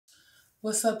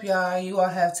What's up, y'all? You all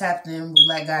have tapped in with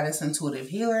Black Goddess Intuitive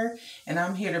Healer, and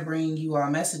I'm here to bring you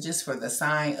all messages for the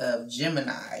sign of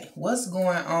Gemini. What's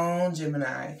going on,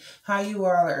 Gemini? How you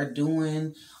all are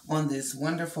doing on this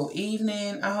wonderful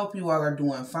evening? I hope you all are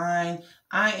doing fine.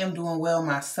 I am doing well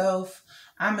myself.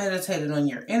 I meditated on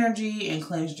your energy and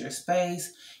cleansed your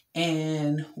space.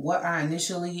 And what I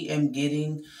initially am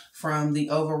getting from the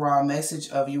overall message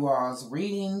of you all's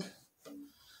reading,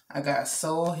 I got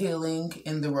soul healing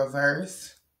in the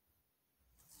reverse.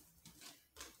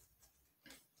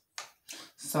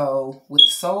 So with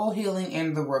soul healing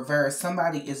in the reverse,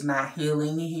 somebody is not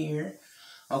healing here.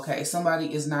 Okay,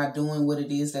 somebody is not doing what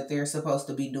it is that they're supposed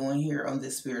to be doing here on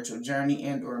this spiritual journey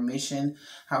and or mission.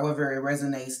 However it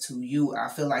resonates to you, I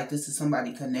feel like this is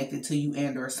somebody connected to you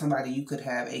and or somebody you could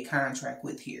have a contract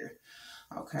with here.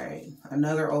 Okay,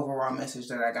 another overall message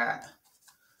that I got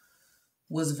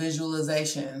was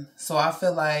visualization. So I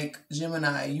feel like,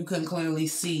 Gemini, you can clearly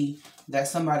see that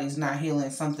somebody's not healing.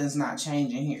 Something's not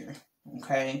changing here.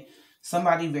 Okay.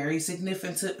 Somebody very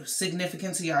significant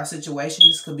to y'all situation.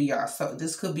 This could be y'all. So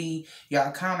this could be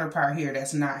y'all counterpart here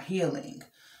that's not healing.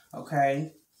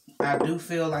 Okay. I do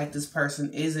feel like this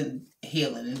person isn't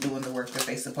healing and doing the work that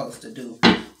they're supposed to do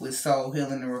with soul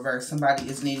healing in reverse. Somebody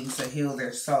is needing to heal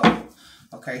their soul.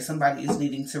 Okay, somebody is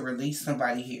needing to release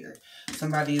somebody here.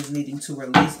 Somebody is needing to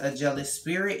release a jealous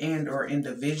spirit and or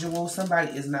individual.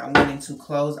 Somebody is not wanting to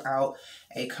close out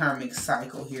a karmic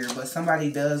cycle here. But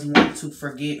somebody does want to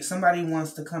forget. Somebody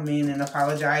wants to come in and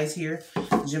apologize here,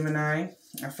 Gemini.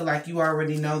 I feel like you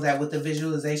already know that with the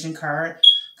visualization card,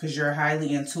 because you're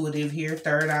highly intuitive here.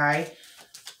 Third eye.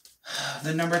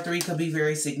 The number 3 could be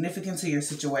very significant to your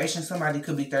situation. Somebody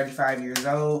could be 35 years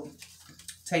old.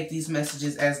 Take these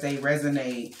messages as they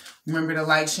resonate. Remember to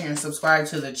like, share, and subscribe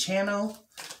to the channel.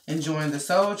 And join the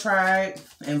Soul Tribe.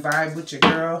 And vibe with your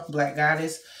girl, Black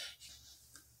Goddess.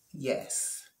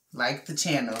 Yes. Like the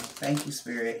channel. Thank you,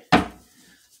 Spirit.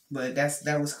 But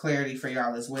that was clarity for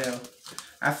y'all as well.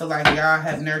 I feel like y'all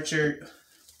have nurtured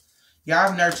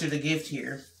a gift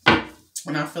here.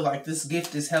 And I feel like this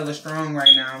gift is hella strong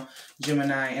right now,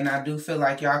 Gemini. And I do feel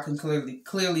like y'all can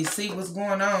clearly see what's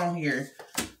going on here.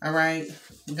 All right.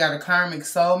 We got a karmic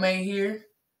soulmate here.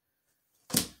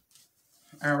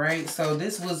 All right. So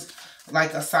this was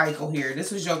like a cycle here.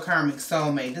 This was your karmic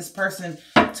soulmate. This person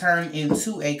turned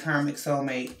into a karmic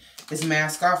soulmate. It's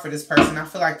mask off for this person. I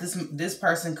feel like this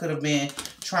person could have been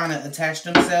trying to attach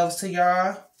themselves to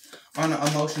y'all on an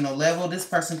emotional level. This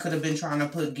person could have been trying to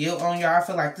put guilt on y'all. I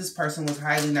feel like this person was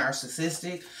highly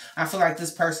narcissistic. I feel like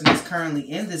this person is currently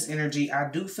in this energy. I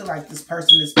do feel like this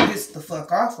person is pissed the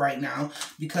fuck off right now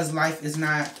because life is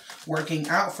not working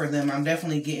out for them. I'm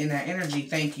definitely getting that energy.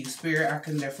 Thank you, Spirit. I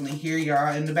can definitely hear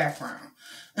y'all in the background.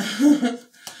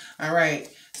 All right.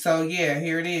 So, yeah,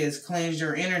 here it is. Cleanse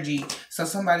your energy. So,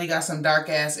 somebody got some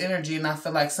dark-ass energy, and I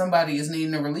feel like somebody is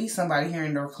needing to release somebody here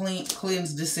and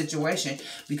cleanse this situation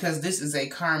because this is a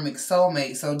karmic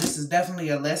soulmate. So, this is definitely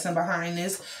a lesson behind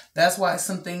this. That's why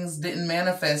some things didn't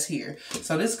manifest here.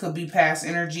 So, this could be past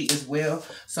energy as well.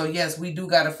 So, yes, we do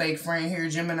got a fake friend here,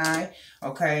 Gemini.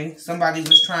 Okay? Somebody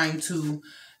was trying to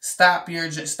stop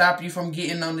you from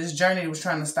getting on this journey. It was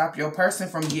trying to stop your person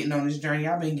from getting on this journey.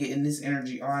 I've been getting this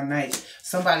energy all night.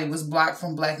 Somebody was blocked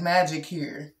from black magic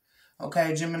here.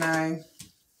 Okay, Gemini.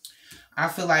 I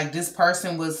feel like this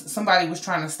person somebody was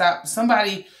trying to stop.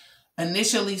 Somebody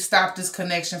initially stopped this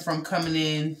connection from coming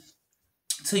in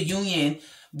to union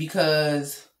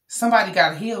because somebody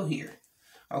got healed here.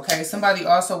 Okay, somebody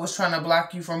also was trying to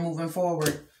block you from moving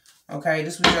forward. Okay,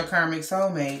 this was your karmic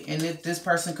soulmate. And this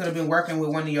person could have been working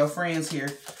with one of your friends here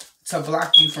to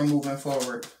block you from moving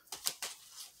forward.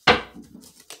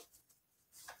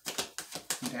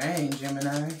 Dang,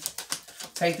 Gemini.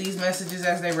 Take these messages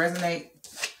as they resonate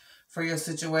for your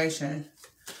situation.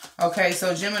 Okay,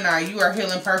 so Gemini, you are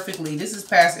healing perfectly. This is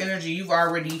past energy. You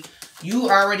already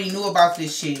knew about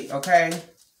this shit, okay?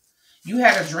 You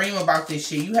had a dream about this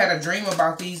shit. You had a dream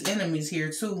about these enemies here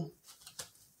too.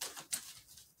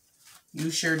 You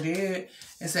sure did.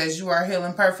 It says you are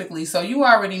healing perfectly. So you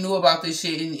already knew about this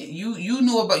shit. And you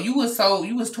knew about, you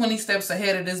was 20 steps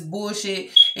ahead of this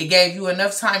bullshit. It gave you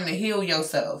enough time to heal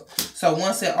yourself. So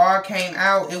once it all came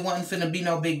out, it wasn't finna be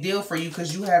no big deal for you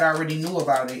because you had already knew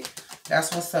about it.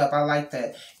 That's what's up. I like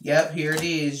that. Yep, here it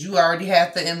is. You already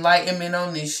had the enlightenment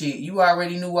on this shit. You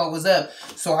already knew what was up.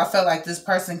 So I felt like this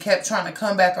person kept trying to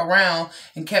come back around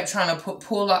and kept trying to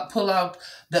pull out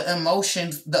the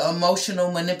emotions, the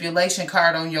emotional manipulation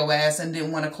card on your ass and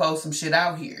didn't want to close some shit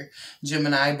out here,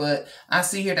 Gemini. But I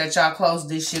see here that y'all closed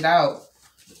this shit out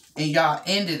and y'all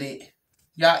ended it.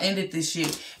 Y'all ended this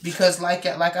shit because like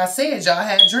I said, y'all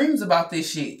had dreams about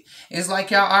this shit. It's like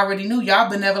y'all already knew. Y'all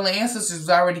benevolent ancestors was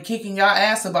already kicking y'all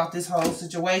ass about this whole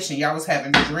situation. Y'all was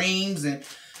having dreams and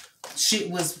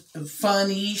shit was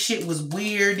funny. Shit was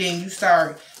weird. And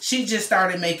shit just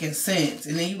started making sense.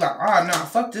 And then you like, oh no,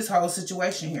 fuck this whole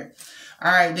situation here.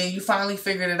 All right, then you finally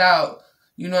figured it out.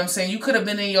 You know what I'm saying? You could have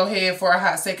been in your head for a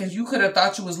hot second. You could have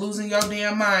thought you was losing your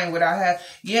damn mind without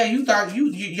yeah, you thought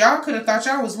y'all could have thought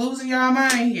y'all was losing y'all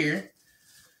mind here.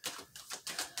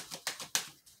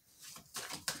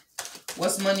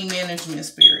 What's money management,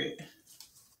 Spirit?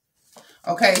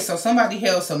 Okay, so somebody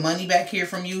held some money back here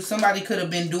from you. Somebody could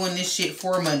have been doing this shit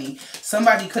for money.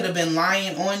 Somebody could have been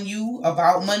lying on you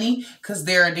about money because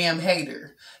they're a damn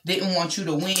hater. Didn't want you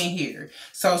to win here.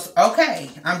 So, okay,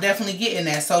 I'm definitely getting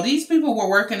that. So these people were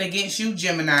working against you,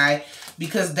 Gemini,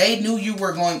 because they knew you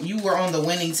were on the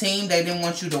winning team. They didn't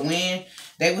want you to win.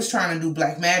 They was trying to do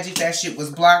black magic. That shit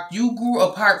was blocked. You grew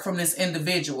apart from this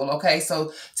individual, okay?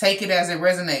 So take it as it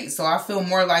resonates. So I feel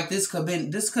more like this could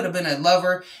have been a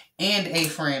lover and a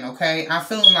friend, okay? I'm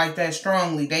feeling like that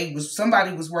strongly.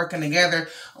 Somebody was working together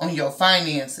on your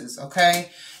finances,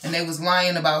 okay? And they was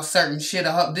lying about certain shit.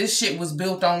 This shit was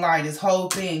built on lies. This whole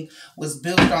thing was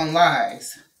built on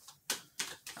lies.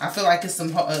 I feel like it's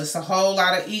a whole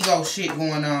lot of ego shit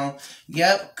going on.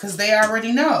 Yep, because they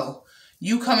already know.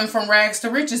 You coming from rags to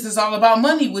riches is all about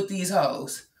money with these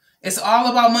hoes. It's all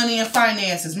about money and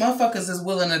finances. Motherfuckers is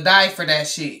willing to die for that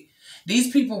shit.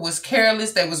 These people was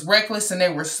careless, they was reckless, and they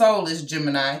were soulless,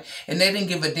 Gemini. And they didn't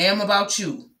give a damn about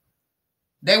you.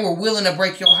 They were willing to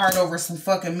break your heart over some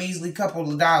fucking measly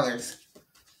couple of dollars.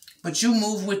 But you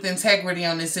moved with integrity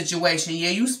on this situation. Yeah,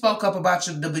 you spoke up about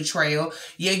the betrayal.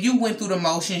 Yeah, you went through the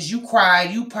motions. You cried.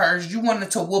 You purged. You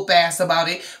wanted to whoop ass about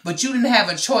it. But you didn't have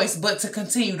a choice but to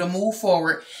continue to move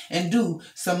forward and do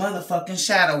some motherfucking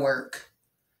shadow work.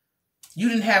 You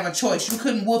didn't have a choice. You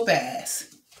couldn't whoop ass.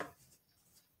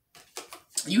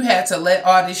 You had to let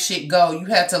all this shit go. You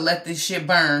had to let this shit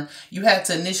burn. You had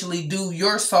to initially do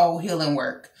your soul healing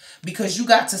work. Because you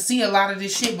got to see a lot of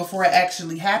this shit before it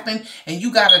actually happened. And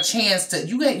you got a chance to,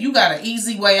 you got an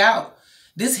easy way out.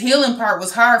 This healing part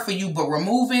was hard for you, but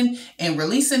removing and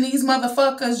releasing these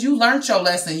motherfuckers, you learned your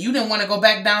lesson. You didn't want to go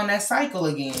back down that cycle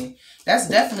again. That's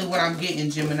definitely what I'm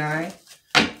getting, Gemini.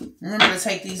 Remember to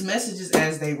take these messages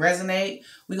as they resonate.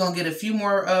 We're going to get a few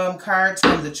more cards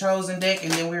from the Chosen deck.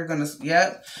 And then we're going to,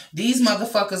 yep. These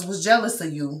motherfuckers was jealous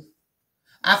of you.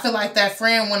 I feel like that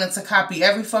friend wanted to copy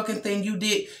every fucking thing you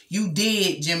did. You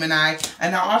did, Gemini.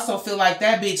 And I also feel like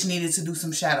that bitch needed to do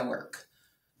some shadow work.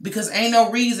 Because ain't no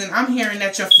reason. I'm hearing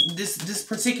that this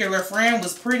particular friend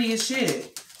was pretty as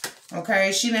shit.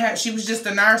 Okay? She was just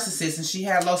a narcissist and she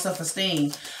had low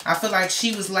self-esteem. I feel like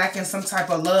she was lacking some type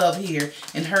of love here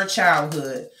in her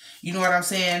childhood. You know what I'm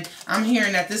saying? I'm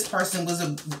hearing that this person was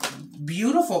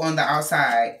beautiful on the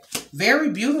outside.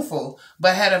 Very beautiful.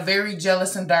 But had a very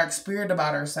jealous and dark spirit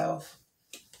about herself.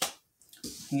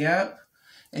 Yep.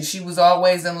 And she was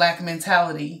always in lack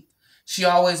mentality. She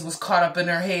always was caught up in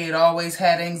her head. Always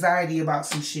had anxiety about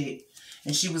some shit.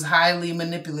 And she was highly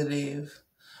manipulative.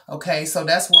 Okay, so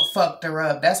that's what fucked her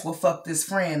up. That's what fucked this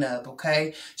friend up,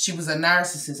 okay? She was a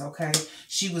narcissist, okay?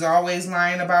 She was always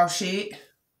lying about shit.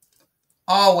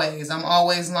 Always. I'm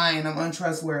always lying. I'm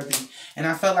untrustworthy. And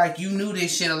I felt like you knew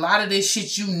this shit. A lot of this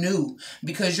shit you knew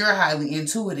because you're highly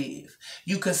intuitive.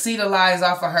 You could see the lies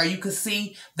off of her. You could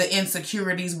see the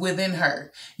insecurities within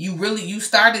her. You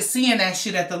started seeing that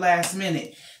shit at the last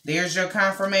minute. There's your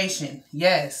confirmation.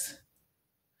 Yes.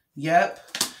 Yep.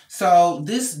 So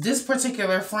this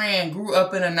particular friend grew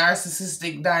up in a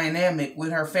narcissistic dynamic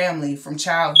with her family from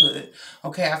childhood.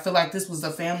 Okay. I feel like this was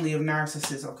a family of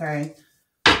narcissists. Okay.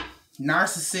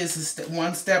 Narcissists is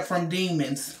one step from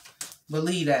demons.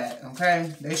 Believe that,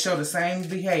 okay? They show the same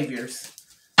behaviors.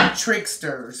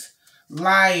 Tricksters,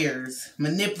 liars,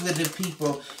 manipulative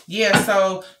people. Yeah,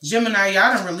 so Gemini,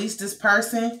 y'all done released this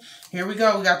person. Here we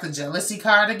go. We got the jealousy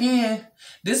card again.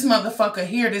 This motherfucker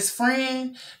here, this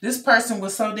friend, this person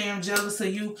was so damn jealous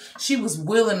of you. She was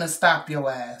willing to stop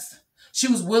your ass. She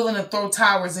was willing to throw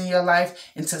towers in your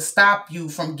life and to stop you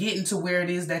from getting to where it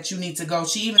is that you need to go.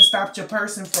 She even stopped your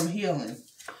person from healing.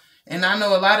 And I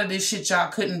know a lot of this shit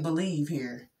y'all couldn't believe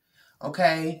here.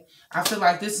 Okay? I feel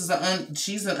like this is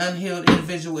she's an unhealed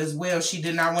individual as well. She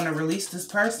did not want to release this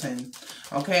person.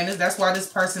 Okay? And that's why this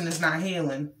person is not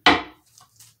healing.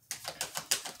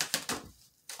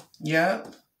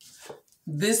 Yep.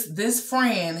 This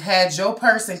friend had your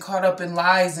person caught up in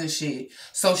lies and shit.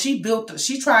 So she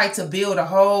tried to build a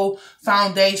whole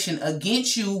foundation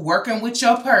against you working with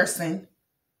your person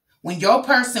when your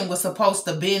person was supposed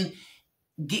to been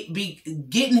be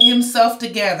getting himself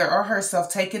together or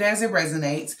herself, take it as it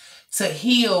resonates, to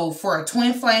heal for a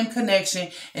twin flame connection.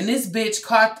 And this bitch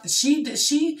caught, she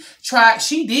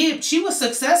was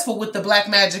successful with the black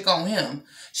magic on him.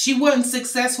 She wasn't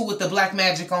successful with the black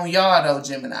magic on y'all though,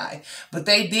 Gemini. But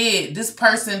they did. This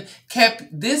person kept,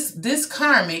 this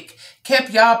karmic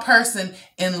kept y'all person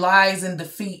in lies and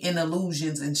defeat and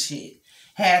illusions and shit.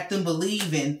 Had them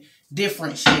believing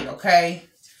different shit, okay?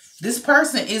 This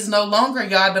person is no longer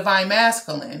y'all divine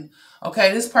masculine.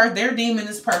 Okay, they're deeming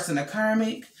this person a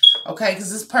karmic. Okay,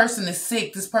 because this person is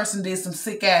sick. This person did some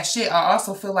sick ass shit. I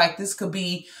also feel like this could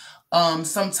be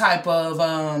some type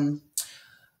of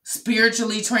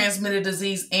spiritually transmitted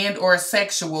disease and or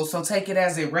sexual. So take it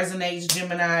as it resonates,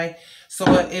 Gemini. So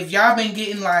if y'all been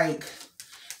getting like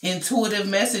intuitive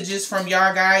messages from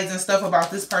y'all guys and stuff about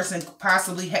this person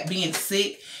possibly being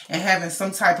sick and having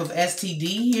some type of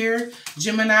STD here,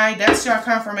 Gemini, that's your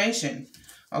confirmation.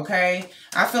 Okay?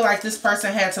 I feel like this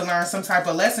person had to learn some type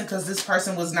of lesson because this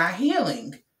person was not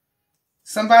healing.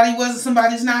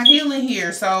 Somebody's not healing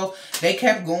here. So they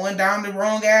kept going down the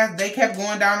wrong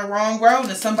road,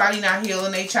 and somebody not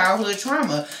healing their childhood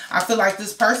trauma. I feel like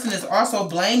this person is also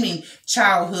blaming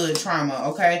childhood trauma.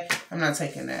 Okay? I'm not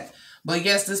taking that. But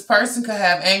yes, this person could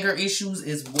have anger issues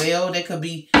as well. They could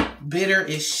be bitter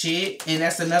as shit. And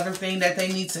that's another thing that they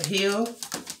need to heal.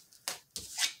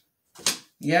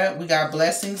 Yeah, we got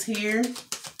blessings here.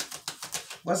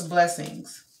 What's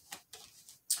blessings?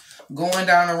 Going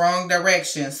down the wrong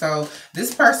direction. So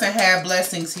this person had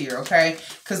blessings here, okay?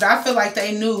 Because I feel like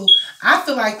they knew. I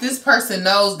feel like this person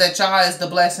knows that y'all is the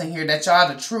blessing here. That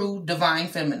y'all the true divine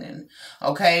feminine,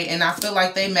 okay? And I feel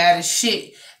like they mad as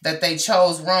shit that they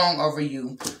chose wrong over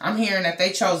you. I'm hearing that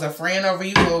they chose a friend over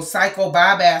you, a little psycho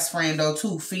Bob-ass friend though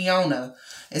too, Fiona.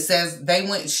 It says they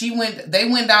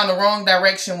went down the wrong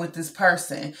direction with this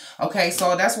person. Okay,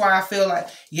 so that's why I feel like,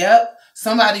 yep,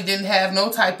 somebody didn't have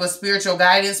no type of spiritual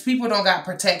guidance. People don't got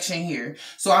protection here.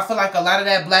 So I feel like a lot of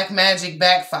that black magic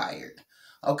backfired.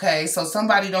 Okay, so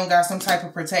somebody don't got some type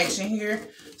of protection here.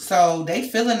 So they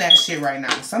feeling that shit right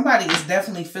now. Somebody is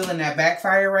definitely feeling that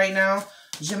backfire right now,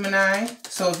 Gemini.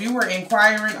 So if you were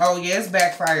inquiring, oh yeah, it's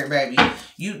backfired, baby.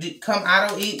 You did come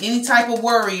out of any type of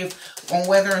worry on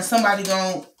whether somebody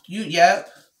gonna, yep.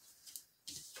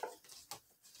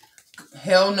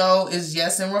 Hell no is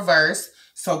yes in reverse.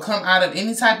 So come out of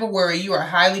any type of worry. You are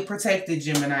highly protected,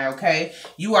 Gemini, okay?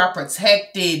 You are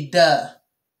protected.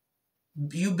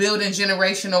 You building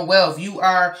generational wealth. You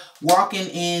are walking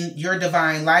in your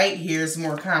divine light. Here's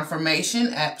more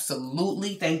confirmation.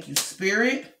 Absolutely. Thank you,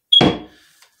 Spirit.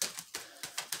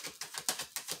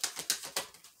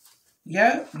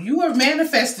 Yeah, you are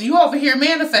manifesting. You over here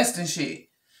manifesting shit.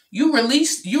 You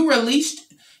released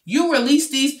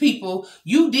these people.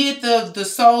 You did the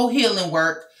soul healing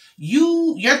work.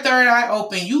 Your third eye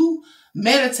open. You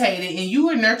meditated and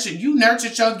you nurtured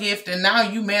your gift, and now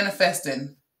you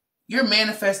manifesting. You're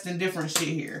manifesting different shit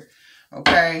here.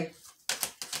 Okay?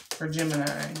 For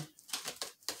Gemini.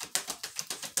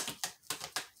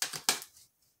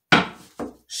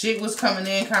 Shit was coming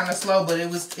in kind of slow, but it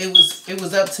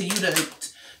was up to you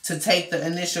to take the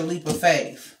initial leap of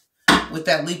faith. With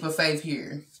that leap of faith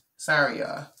here. Sorry,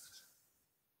 y'all.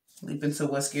 Leap into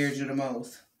what scared you the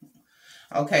most.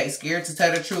 Okay, scared to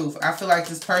tell the truth. I feel like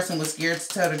this person was scared to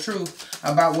tell the truth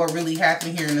about what really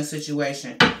happened here in the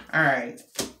situation. Alright.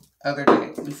 Other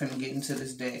deck. We finna get into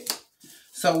this deck.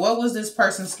 So what was this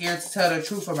person scared to tell the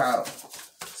truth about,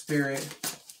 Spirit?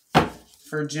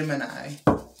 For Gemini.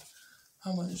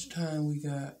 How much time we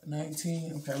got?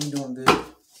 19? Okay, we doing good.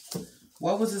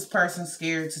 What was this person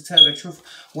scared to tell the truth?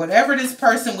 Whatever this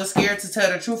person was scared to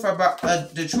tell the truth about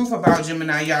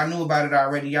Gemini, y'all knew about it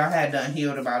already. Y'all had done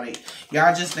healed about it.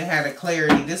 Y'all just didn't have a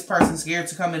clarity. This person scared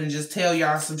to come in and just tell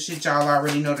y'all some shit y'all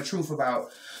already know the truth about.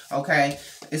 Okay?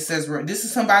 It says this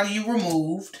is somebody you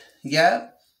removed.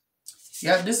 Yep.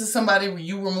 Yep, this is somebody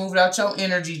you removed out your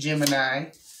energy, Gemini.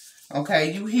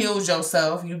 Okay, you healed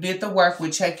yourself. You did the work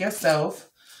with check yourself.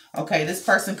 Okay, this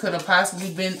person could have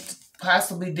possibly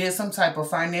did some type of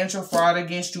financial fraud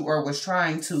against you or was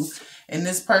trying to. And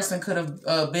this person could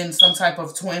have been some type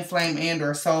of twin flame and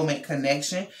or soulmate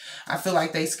connection. I feel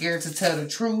like they scared to tell the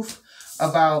truth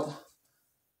about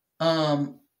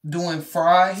doing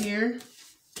fraud here.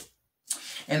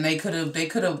 And they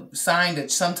could have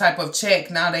signed some type of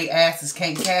check. Now they asses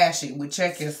can't cash it with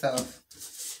check yourself.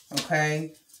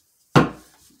 Okay.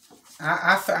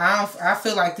 I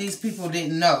feel like these people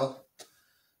didn't know.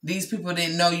 These people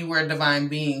didn't know you were a divine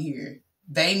being here.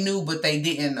 They knew, but they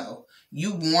didn't know.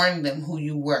 You warned them who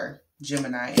you were,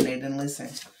 Gemini, and they didn't listen.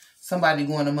 Somebody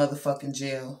going to motherfucking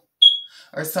jail.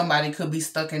 Or somebody could be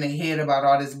stuck in their head about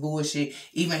all this bullshit,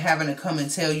 even having to come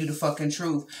and tell you the fucking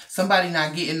truth. Somebody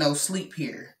not getting no sleep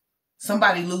here.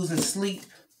 Somebody losing sleep.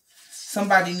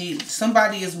 Somebody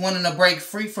is wanting to break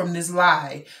free from this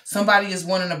lie. Somebody is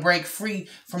wanting to break free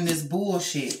from this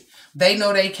bullshit. They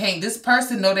know they can't. This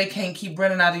person know they can't keep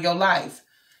running out of your life.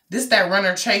 This that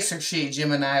runner chaser shit,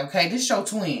 Gemini. Okay, this your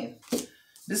twin.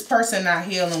 This person not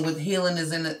healing. With healing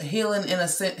is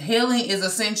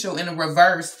essential in the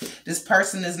reverse. This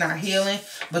person is not healing,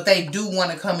 but they do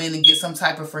want to come in and get some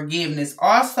type of forgiveness.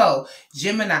 Also,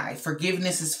 Gemini,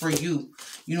 forgiveness is for you.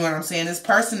 You know what I'm saying? This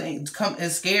person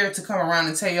is scared to come around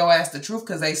and tell your ass the truth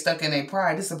because they stuck in their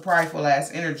pride. This is a prideful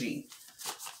ass energy.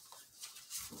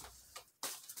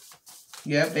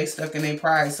 Yep, they stuck in their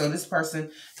pride. So this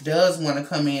person does want to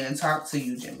come in and talk to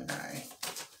you, Gemini.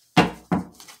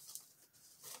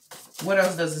 What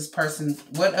else is this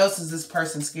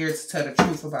person scared to tell the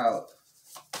truth about?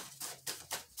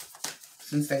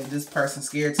 Since this person's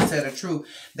scared to tell the truth.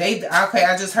 Okay,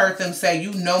 I just heard them say,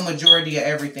 you know majority of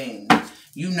everything.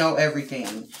 You know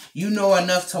everything. You know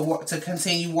enough to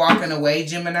continue walking away,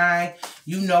 Gemini.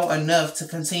 You know enough to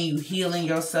continue healing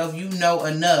yourself. You know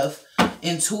enough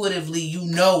intuitively. You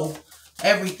know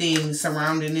everything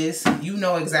surrounding this. You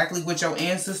know exactly what your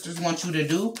ancestors want you to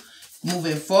do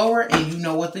moving forward, and you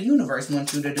know what the universe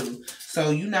wants you to do. So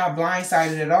you're not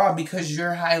blindsided at all because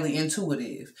you're highly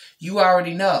intuitive. You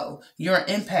already know. You're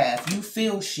an empath. You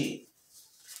feel shit.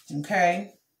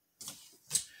 Okay?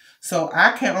 So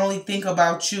I can only think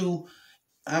about you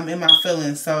in my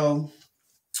feelings. So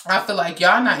I feel like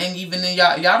y'all not even in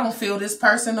y'all don't feel this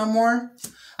person no more.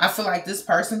 I feel like this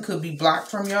person could be blocked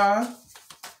from y'all.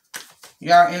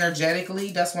 Y'all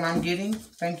energetically. That's what I'm getting.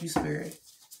 Thank you, Spirit.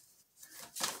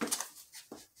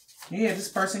 Yeah, this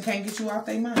person can't get you out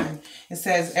their mind. It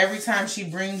says every time she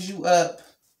brings you up,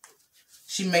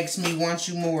 she makes me want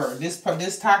you more. This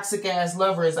toxic ass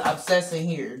lover is obsessing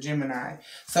here, Gemini.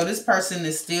 So this person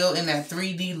is still in that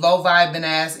 3D low vibing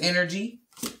ass energy.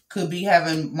 Could be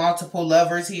having multiple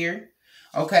lovers here.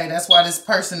 Okay, that's why this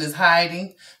person is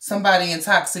hiding. Somebody in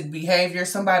toxic behavior.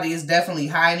 Somebody is definitely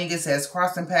hiding. It says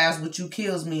crossing paths with you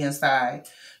kills me inside.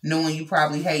 Knowing you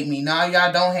probably hate me. Now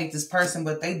y'all don't hate this person,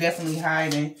 but they definitely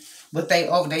hiding. But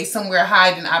they somewhere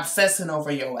hiding, obsessing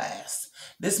over your ass.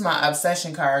 This is my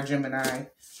obsession card, Gemini.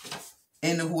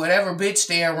 And whatever bitch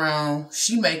they around,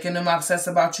 she making them obsess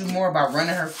about you more, about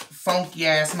running her funky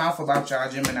ass mouth about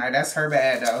y'all, Gemini. That's her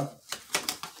bad, though.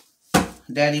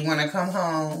 Daddy wanna come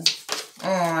home.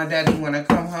 Oh, daddy wanna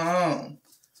come home.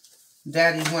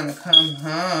 Daddy wanna come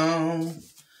home.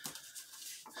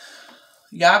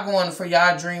 Y'all going for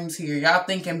y'all dreams here. Y'all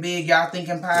thinking big. Y'all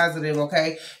thinking positive,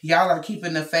 okay? Y'all are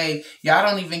keeping the faith. Y'all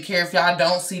don't even care if y'all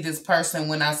don't see this person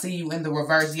when I see you in the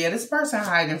reverse. Yeah, this person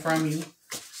hiding from you.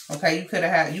 Okay, you could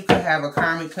have a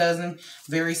karmic cousin,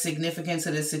 very significant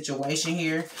to this situation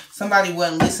here. Somebody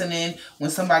wasn't listening when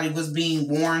somebody was being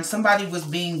warned. Somebody was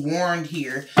being warned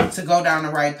here to go down the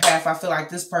right path. I feel like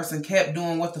this person kept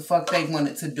doing what the fuck they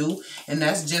wanted to do, and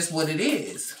that's just what it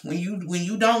is. When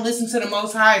you don't listen to the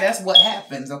Most High, that's what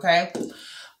happens, okay?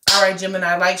 All right,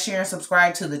 Gemini, like, share, and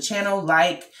subscribe to the channel.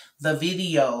 Like the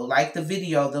video.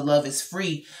 The love is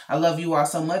free. I love you all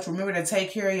so much. Remember to take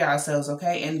care of yourselves,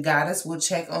 okay? And Goddess will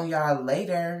check on y'all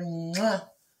later. Mwah.